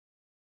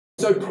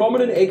So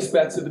prominent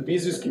expats of the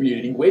business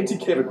community went to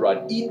Kevin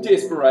Rudd in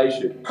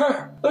desperation.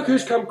 Huh, look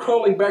who's come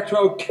crawling back to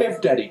old Kev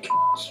Daddy.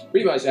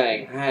 Pretty much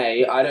saying,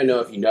 hey, I don't know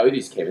if you know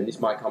this, Kevin, this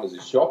might come as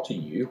a shock to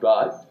you,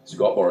 but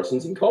Scott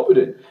Morrison's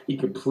incompetent. He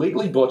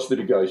completely botched the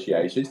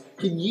negotiations.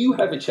 Can you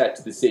have a chat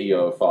to the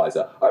CEO of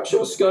Pfizer? I'm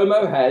sure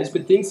ScoMo has,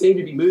 but things seem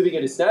to be moving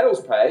at a snail's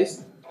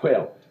pace.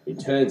 Well,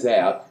 it turns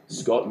out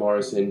Scott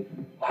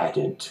Morrison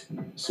hadn't.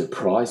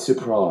 Surprise,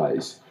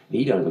 surprise.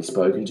 He'd only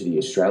spoken to the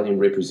Australian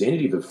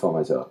representative of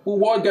Pfizer. Well,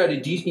 why go to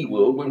Disney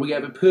World when we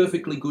have a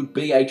perfectly good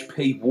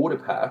BHP water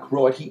park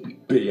right here?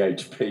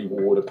 BHP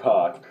water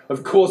park.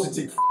 Of course it's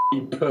in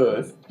f***ing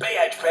Perth.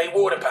 BHP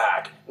water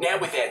park. Now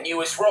with our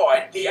newest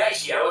ride, the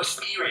ASIO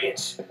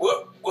Experience.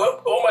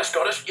 Whoop, almost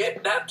got us.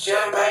 Yep, no,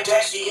 so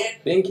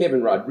fantastic. Then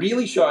Kevin Rudd,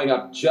 really showing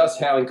up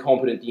just how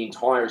incompetent the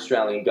entire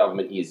Australian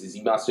government is, as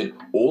he mustered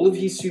all of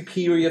his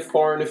superior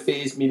Foreign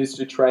Affairs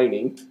Minister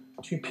training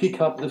to pick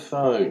up the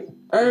phone.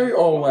 A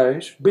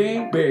always,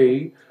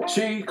 B,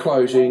 C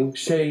closing,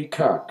 C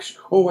cucks.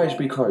 Always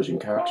be closing,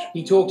 cucks.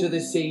 He talked to the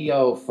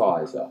CEO of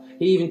Pfizer.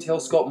 He even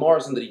tells Scott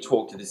Morrison that he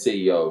talked to the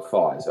CEO of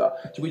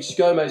Pfizer. To which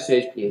ScoMo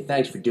says, yeah,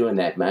 thanks for doing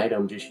that, mate.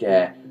 I'm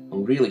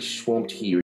really swamped here.